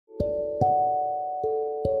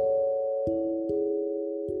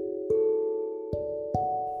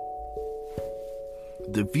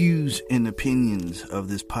The views and opinions of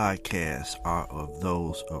this podcast are of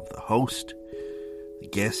those of the host, the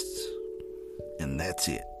guests, and that's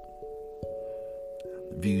it.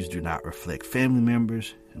 The views do not reflect family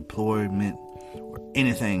members, employment, or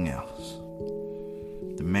anything else.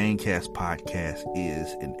 The Maincast podcast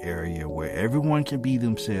is an area where everyone can be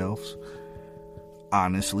themselves,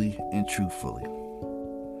 honestly and truthfully.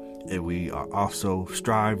 And we are also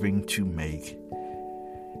striving to make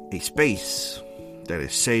a space that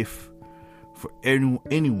is safe for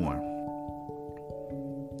anyone,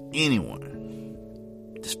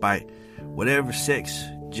 despite whatever sex,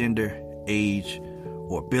 gender, age,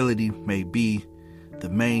 or ability may be. The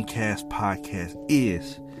Maincast podcast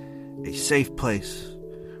is a safe place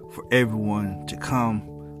for everyone to come,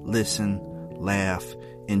 listen, laugh,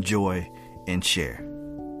 enjoy, and share.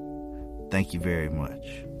 Thank you very much.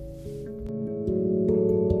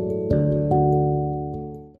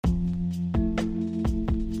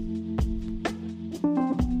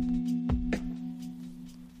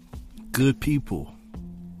 Good people,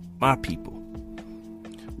 my people,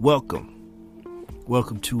 welcome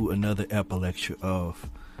to another lecture of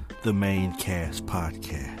the Maincast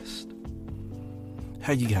podcast.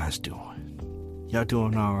 How you guys doing? Y'all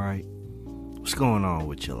doing all right? What's going on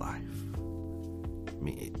with your life? I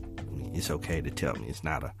mean, it's okay to tell me. It's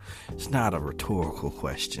not a rhetorical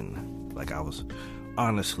question. Like, I was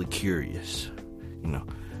honestly curious.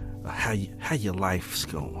 How your life's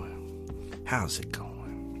going? How's it going?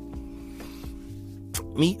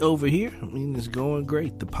 Me over here, it's going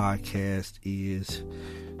great. The podcast is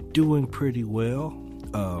doing pretty well.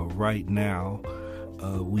 Right now,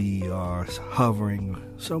 we are hovering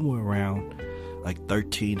somewhere around like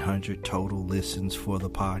 1,300 total listens for the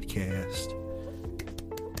podcast,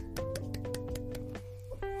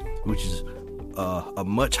 which is a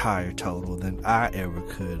much higher total than I ever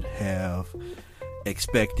could have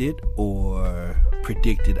expected or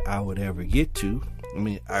predicted I would ever get to.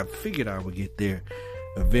 I figured I would get there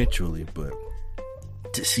eventually, but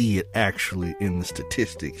to see it actually in the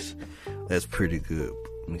statistics, that's pretty good.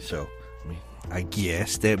 I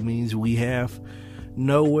guess that means we have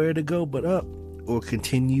nowhere to go but up, or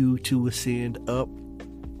continue to ascend up,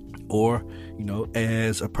 or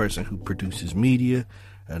as a person who produces media,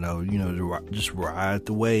 just ride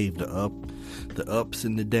the wave, the ups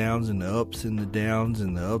and the downs, and the ups and the downs,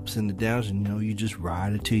 and the ups and the downs, and you just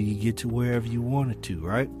ride it till you get to wherever you want it to,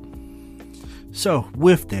 right? So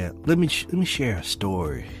with that, let me share a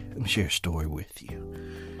story. Let me share a story with you.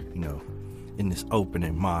 In this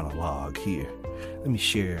opening monologue here, let me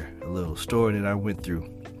share a little story that I went through.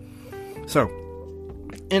 So,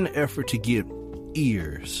 in the effort to get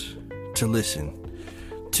ears to listen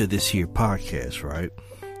to this here podcast, right?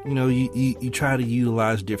 You try to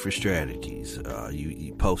utilize different strategies.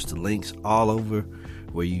 You post the links all over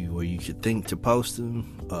where you could think to post them,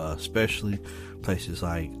 especially places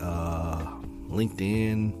like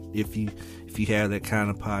LinkedIn, if you have that kind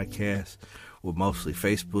of podcast, or mostly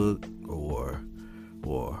Facebook or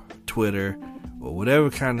Twitter, or whatever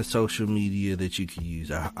kind of social media that you can use.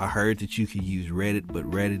 I heard that you can use Reddit, but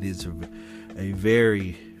Reddit is a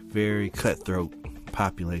very, very cutthroat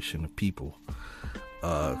population of people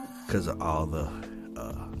because of all the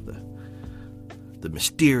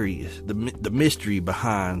mystery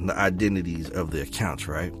behind the identities of the accounts,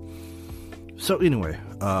 right? So anyway,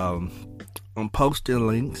 I'm posting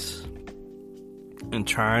links and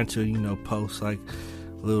trying to, post like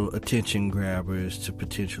little attention grabbers to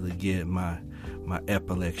potentially get my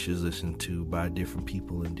lectures listened to by different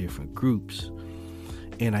people in different groups.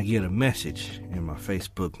 And I get a message in my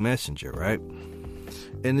Facebook Messenger, right?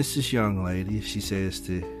 And it's this young lady. She says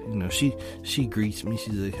she greets me.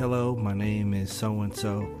 She's like, "Hello, my name is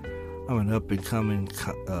so-and-so. I'm an up-and-coming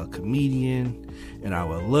comedian, and I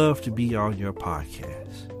would love to be on your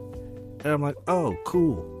podcast." And I'm like, "Oh,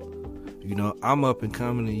 cool. I'm up and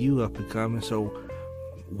coming and you up and coming, so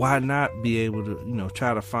why not be able to,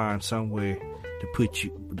 try to find somewhere to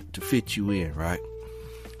fit you in, right?"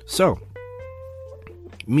 So,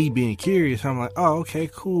 me being curious, I'm like, "Oh, okay,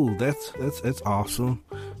 cool. That's awesome.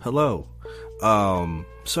 Hello.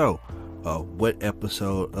 What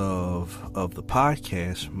episode of the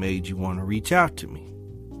podcast made you want to reach out to me?"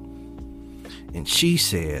 And she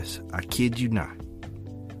says, I kid you not,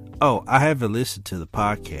 "Oh, I haven't listened to the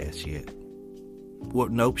podcast yet." Well,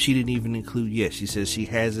 nope, she didn't even include yet. She says she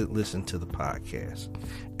hasn't listened to the podcast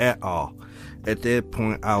at all. At that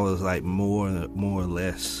point, I was like more or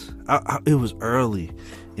less, it was early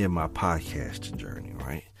in my podcasting journey,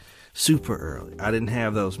 right? Super early. I didn't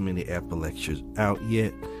have those many lectures out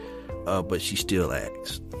yet, but she still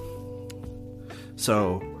asked.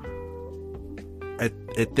 So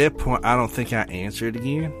at that point, I don't think I answered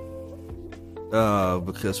again.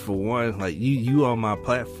 Because for one, like you on my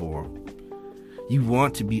platform, you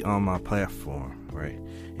want to be on my platform, right?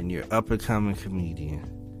 And you're up and coming comedian,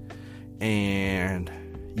 and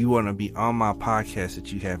you want to be on my podcast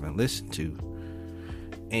that you haven't listened to,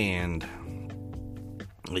 and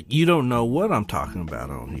like you don't know what I'm talking about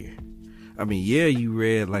on here. I mean, yeah, you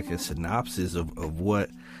read like a synopsis of what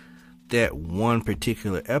that one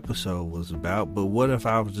particular episode was about, but what if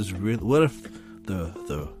I was just what if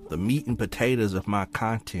the meat and potatoes of my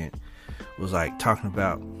content was like talking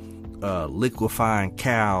about liquefying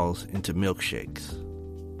cows into milkshakes?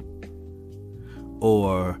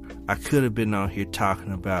 Or I could have been on here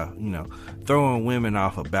talking about, throwing women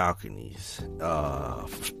off of balconies,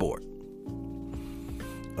 sport,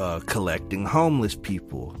 collecting homeless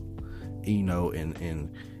people,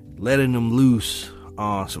 and letting them loose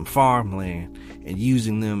on some farmland and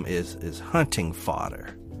using them as hunting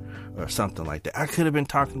fodder or something like that. I could have been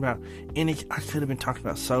talking about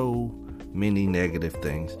so many negative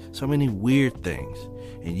things, so many weird things,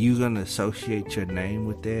 and you gonna associate your name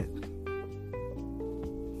with that?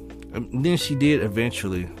 And then she did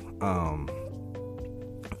eventually. I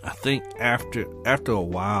think after a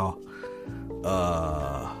while,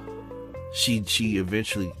 she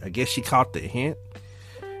eventually, I guess she caught the hint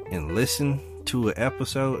and listened to an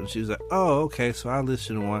episode, and she was like, "Oh, okay, so I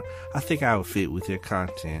listened to one. I think I would fit with your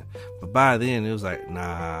content." But by then, it was like,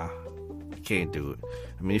 "Nah, I can't do it."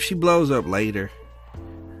 I mean, if she blows up later,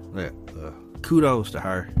 kudos to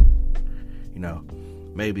her.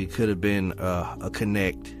 Maybe it could have been a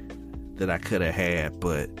connect that I could have had,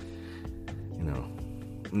 but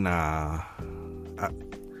nah.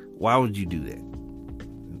 Why would you do that?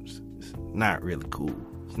 It's not really cool.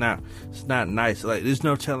 It's not nice. Like, there's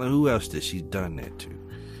no telling who else that she's done that to.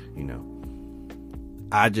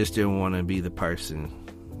 I just didn't want to be the person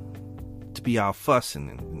to be all fussing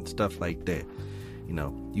and stuff like that.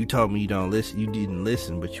 You told me you didn't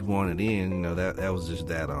listen, but you wanted in. That was just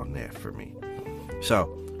that on that for me. So,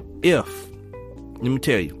 let me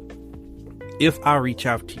tell you, if I reach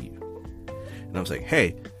out to you and I'm saying,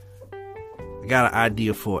 "Hey, I got an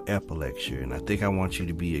idea for an EP lecture, and I think I want you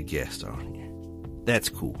to be a guest on here," that's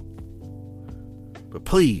cool. But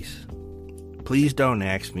please don't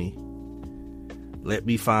ask me. Let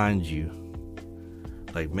me find you.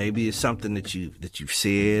 Like, maybe it's something that you've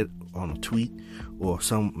said on a tweet, or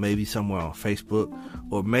maybe somewhere on Facebook,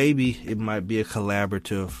 or maybe it might be a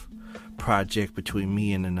collaborative project between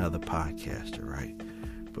me and another podcaster, right?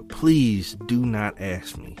 But please do not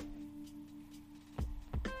ask me.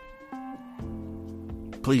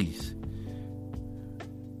 Please.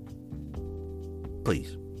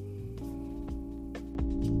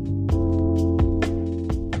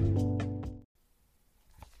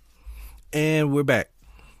 And we're back.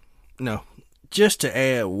 Just to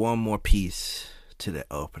add one more piece to the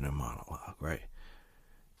opening monologue, right?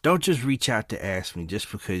 Don't just reach out to ask me just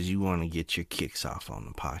because you want to get your kicks off on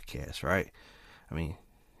the podcast, right? I mean,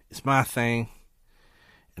 it's my thing,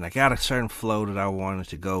 and I got a certain flow that I wanted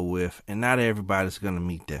to go with, and not everybody's going to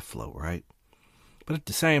meet that flow, right? But at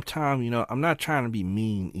the same time, I'm not trying to be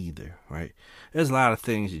mean either, right? There's a lot of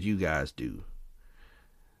things that you guys do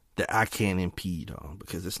that I can't impede on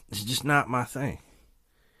because it's just not my thing.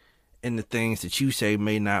 And the things that you say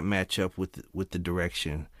may not match up with the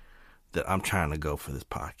direction that I'm trying to go for this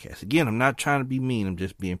podcast. Again, I'm not trying to be mean. I'm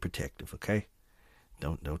just being protective, okay?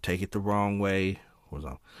 Don't take it the wrong way,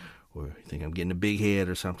 or you think I'm getting a big head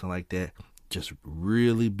or something like that. Just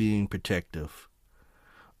really being protective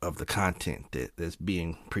of the content that's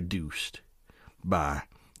being produced by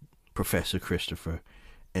Professor Christopher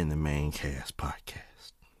and the Main Cast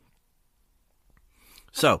podcast.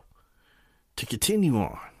 So, to continue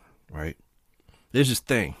on, right? There's this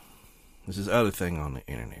other thing on the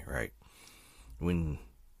internet, right? When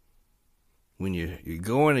you're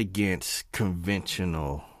going against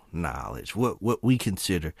conventional knowledge, what we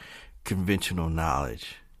consider conventional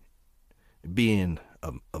knowledge, being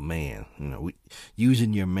a man,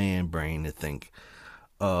 using your man brain to think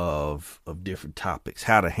of different topics,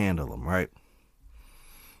 how to handle them, right?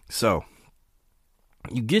 So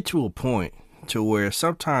you get to a point to where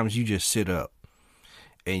sometimes you just sit up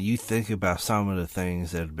and you think about some of the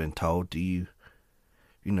things that have been told to you,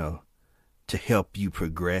 to help you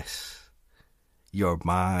progress your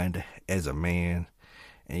mind as a man.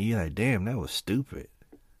 And you're like, damn, that was stupid.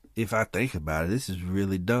 If I think about it, this is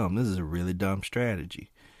really dumb. This is a really dumb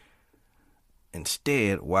strategy.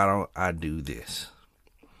 Instead, why don't I do this?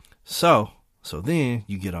 So then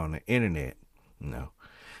you get on the internet,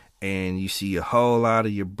 and you see a whole lot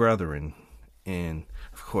of your brethren. And,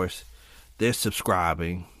 of course, they're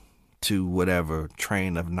subscribing to whatever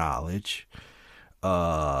train of knowledge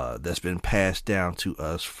that's been passed down to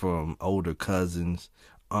us from older cousins,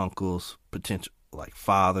 uncles, potential like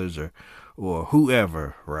fathers or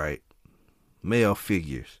whoever, right? Male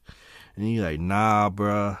figures. And you're like, nah,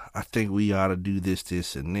 bruh, I think we ought to do this,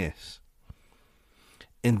 this, and this.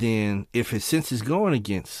 And then if it, since it's going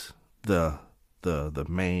against the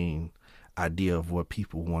main idea of what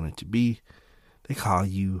people want it to be, they call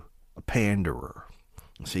you a panderer.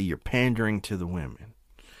 So you're pandering to the women,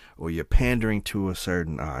 or you're pandering to a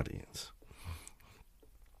certain audience.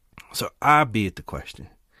 So I bid the question,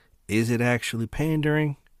 is it actually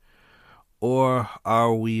pandering? Or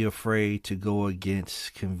are we afraid to go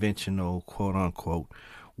against conventional, quote unquote,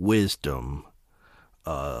 wisdom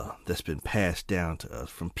that's been passed down to us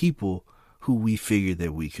from people who we figured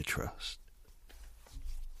that we could trust?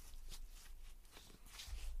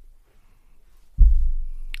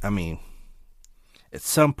 I mean, at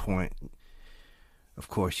some point, of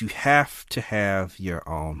course, you have to have your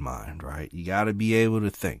own mind, right? You got to be able to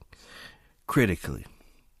think critically.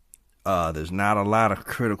 There's not a lot of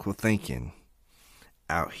critical thinking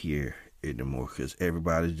out here anymore because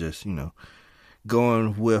everybody's just,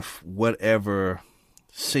 going with whatever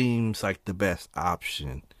seems like the best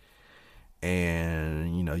option.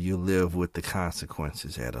 And, you live with the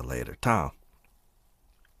consequences at a later time.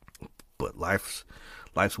 But life's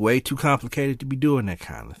way too complicated to be doing that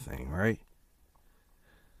kind of thing, right?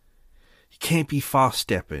 You can't be false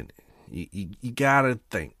stepping. You gotta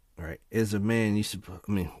think, right? As a man,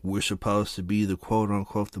 we're supposed to be the quote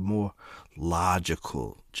unquote the more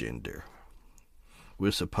logical gender.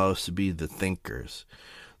 We're supposed to be the thinkers,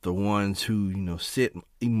 the ones who set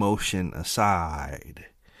emotion aside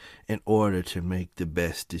in order to make the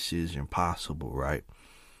best decision possible, right?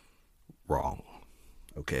 Wrong,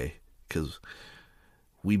 okay? Because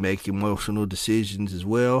we make emotional decisions as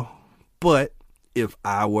well. But if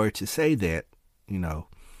I were to say that,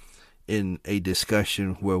 in a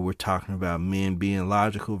discussion where we're talking about men being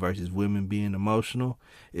logical versus women being emotional,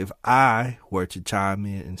 if I were to chime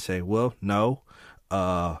in and say, well, no,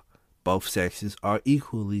 both sexes are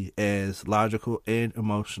equally as logical and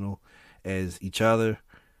emotional as each other,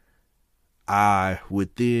 I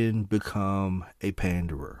would then become a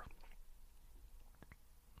panderer,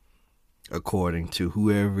 according to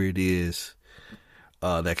whoever it is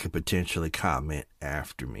that could potentially comment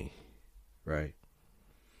after me, right?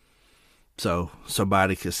 So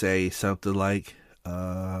somebody could say something like,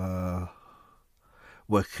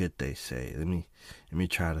 what could they say? Let me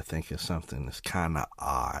try to think of something that's kind of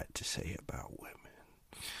odd to say about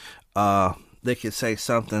women. They could say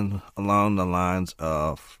something along the lines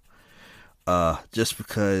of, just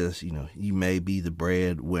because you may be the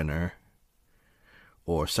breadwinner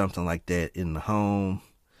or something like that in the home,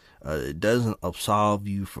 it doesn't absolve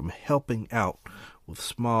you from helping out with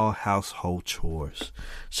small household chores,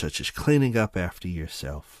 such as cleaning up after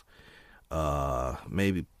yourself,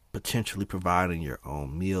 maybe potentially providing your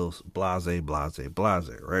own meals, blase,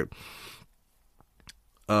 right?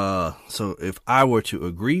 So if I were to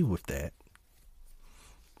agree with that,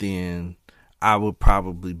 then I would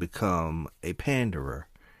probably become a panderer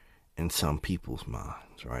in some people's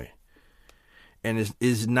minds, right? And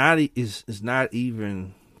it's not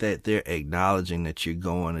even that they're acknowledging that you're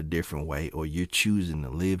going a different way or you're choosing to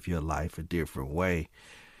live your life a different way.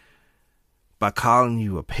 By calling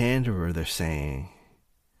you a panderer, they're saying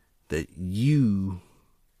that you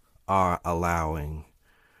are allowing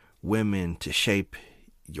women to shape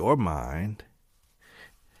your mind.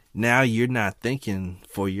 Now you're not thinking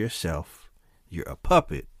for yourself. You're a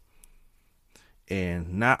puppet.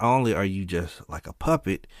 And not only are you just like a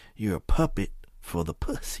puppet, you're a puppet for the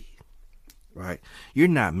pussy. Right? You're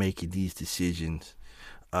not making these decisions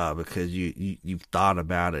because you've thought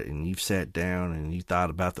about it and you've sat down and you thought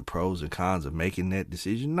about the pros and cons of making that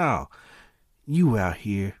decision. No, you out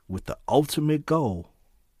here with the ultimate goal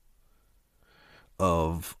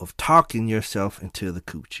of talking yourself into the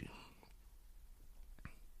coochie.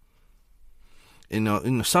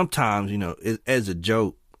 Sometimes, as a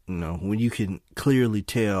joke, when you can clearly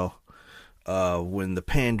tell when the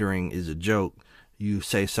pandering is a joke, you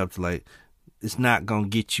say something like, it's not gonna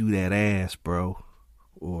get you that ass, bro,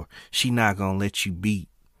 or she not gonna let you beat,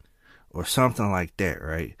 or something like that,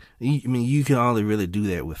 right? You can only really do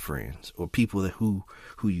that with friends or people who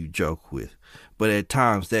you joke with, but at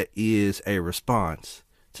times that is a response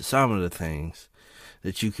to some of the things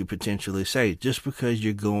that you could potentially say just because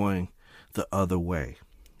you're going the other way,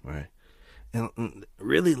 right? And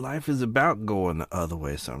really, life is about going the other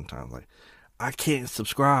way sometimes. Like, I can't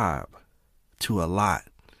subscribe to a lot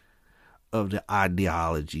of the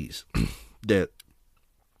ideologies that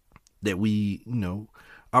we,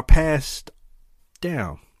 are passed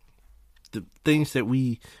down. The things that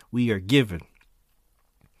we are given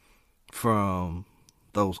from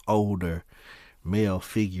those older male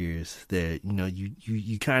figures that,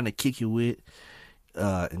 you kind of kick it with,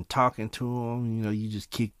 and talking to them, you just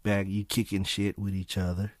kick back, you kicking shit with each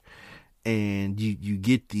other, and you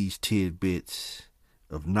get these tidbits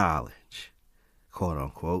of knowledge, quote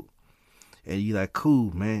unquote, and you like,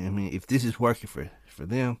 cool, man. I mean, if this is working for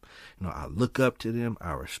them, I look up to them,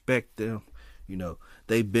 I respect them.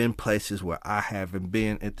 They've been places where I haven't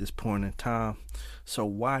been at this point in time. So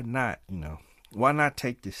why not, why not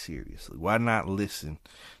take this seriously? Why not listen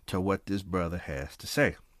to what this brother has to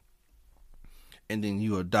say? And then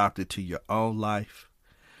you adopt it to your own life,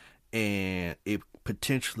 and it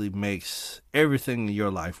potentially makes everything in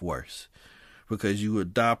your life worse because you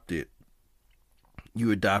adopted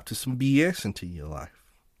some BS into your life.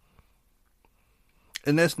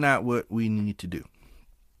 And that's not what we need to do.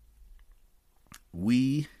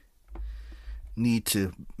 We need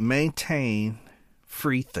to maintain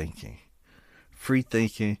free thinking. Free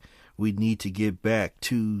thinking. We need to get back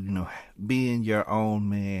to, being your own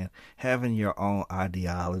man, having your own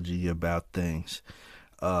ideology about things.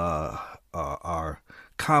 Are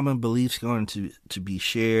common beliefs going to be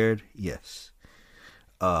shared? Yes.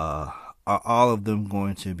 Are all of them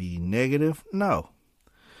going to be negative? No.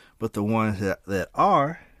 But the ones that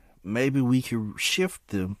are, maybe we can shift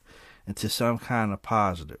them into some kind of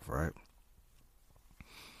positive, right?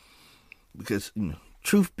 Because,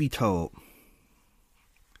 truth be told,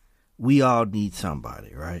 we all need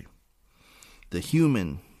somebody, right? The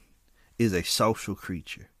human is a social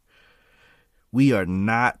creature. We are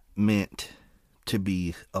not meant to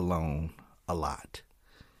be alone a lot.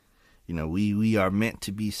 We are meant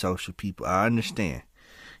to be social people. I understand.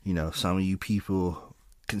 Some of you people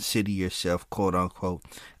consider yourself, quote unquote,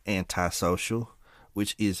 antisocial,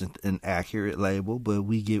 which isn't an accurate label, but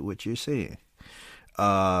we get what you're saying.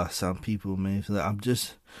 Some people may say, I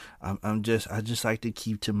just like to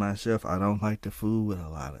keep to myself. I don't like to fool with a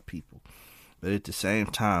lot of people. But at the same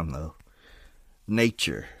time, though,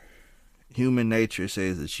 human nature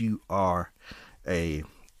says that you are a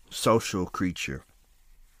social creature.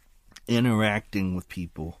 Interacting with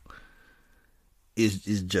people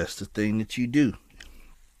is just a thing that you do.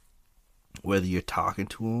 Whether you're talking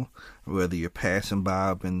to them, whether you're passing by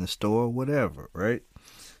up in the store, whatever, right?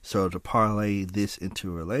 So to parlay this into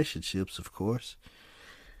relationships, of course,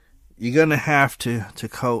 you're going to have to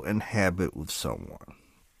co-inhabit with someone.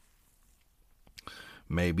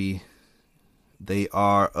 Maybe they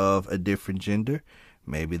are of a different gender.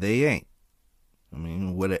 Maybe they ain't. I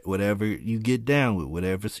mean, whatever you get down with,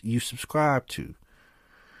 whatever you subscribe to.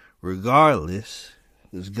 Regardless,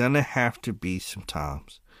 there's going to have to be some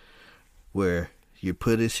times where you're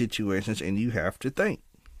put in situations and you have to think.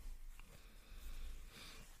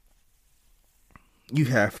 You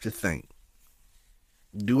have to think.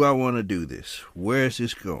 Do I want to do this? Where is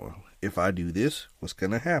this going? If I do this, what's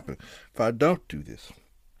going to happen? If I don't do this,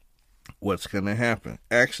 what's going to happen?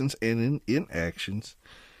 Actions and inactions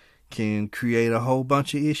can create a whole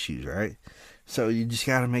bunch of issues, right? So you just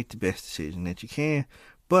got to make the best decision that you can.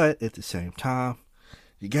 But at the same time,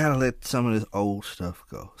 you got to let some of this old stuff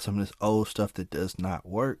go. Some of this old stuff that does not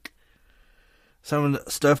work. Some of the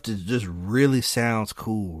stuff that just really sounds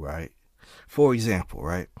cool, right? For example,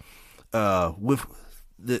 right? There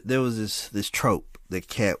was this trope that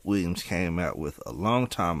Cat Williams came out with a long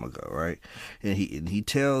time ago, right? And he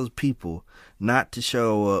tells people not to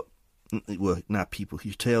show up. Well, not people.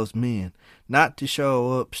 He tells men not to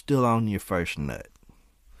show up still on your first nut.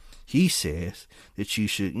 He says that you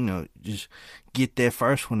should, just get that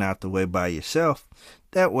first one out the way by yourself.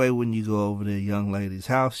 That way, when you go over to a young lady's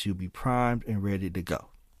house, you'll be primed and ready to go.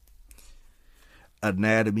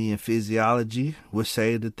 Anatomy and physiology would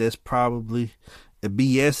say that that's probably a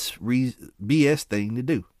BS thing to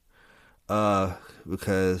do.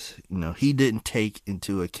 Because, he didn't take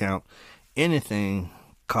into account anything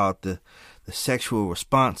called the sexual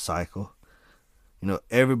response cycle.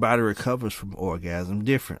 Everybody recovers from orgasm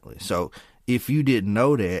differently. So if you didn't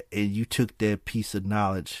know that and you took that piece of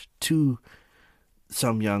knowledge to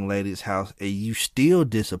some young lady's house and you still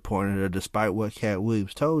disappointed her despite what Cat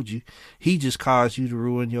Williams told you, he just caused you to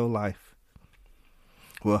ruin your life.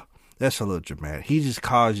 Well, that's a little dramatic. He just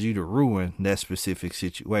caused you to ruin that specific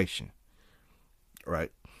situation,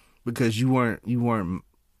 right? Because you weren't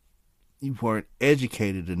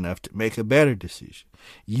educated enough to make a better decision.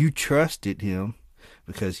 You trusted him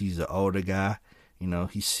because he's an older guy.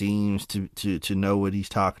 He seems to know what he's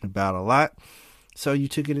talking about a lot. So you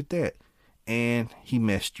took it at that. And he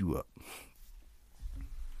messed you up.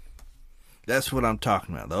 That's what I'm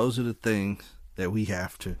talking about. Those are the things that we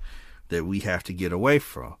have to get away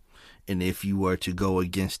from. And if you were to go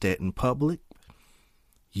against that in public,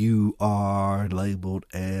 you are labeled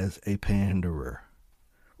as a panderer.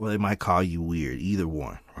 Well, they might call you weird, either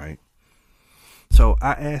one, right? So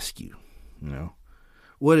I ask you,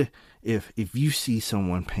 what if you see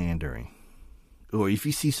someone pandering, or if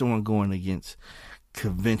you see someone going against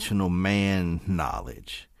conventional man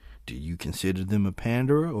knowledge, do you consider them a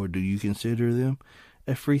panderer, or do you consider them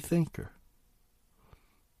a free thinker?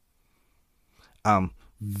 I'm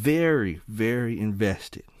very, very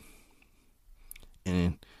invested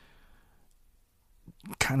in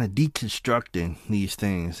kind of deconstructing these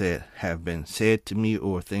things that have been said to me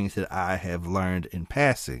or things that I have learned in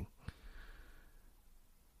passing.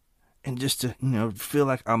 And just to, feel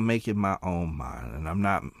like I'm making my own mind, and I'm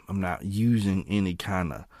not using any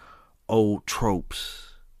kind of old tropes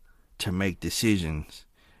to make decisions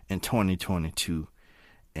in 2022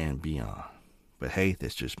 and beyond. But hey,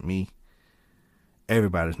 that's just me.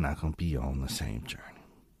 Everybody's not going to be on the same journey.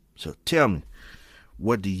 So tell me,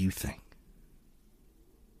 what do you think?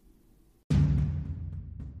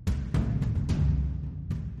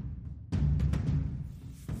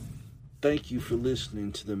 Thank you for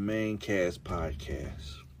listening to the Maincast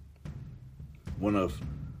podcast. One of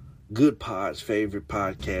Good Pod's favorite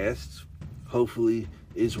podcasts. Hopefully,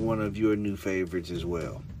 it's one of your new favorites as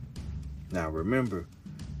well. Now remember,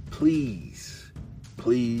 please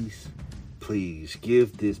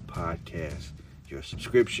give this podcast your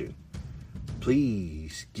subscription.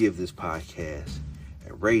 Please give this podcast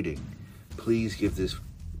a rating. Please give this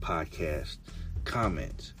podcast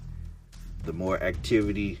comments. The more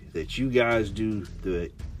activity that you guys do,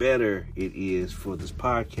 the better it is for this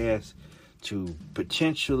podcast to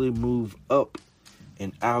potentially move up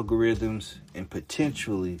in algorithms and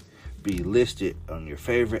potentially be listed on your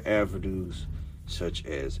favorite avenues such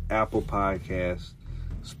as Apple Podcasts,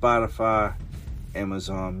 Spotify,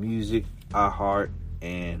 Amazon Music, iHeart,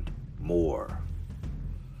 and more.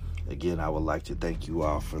 Again, I would like to thank you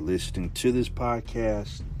all for listening to this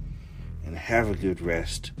podcast, and have a good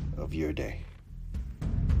rest of your day.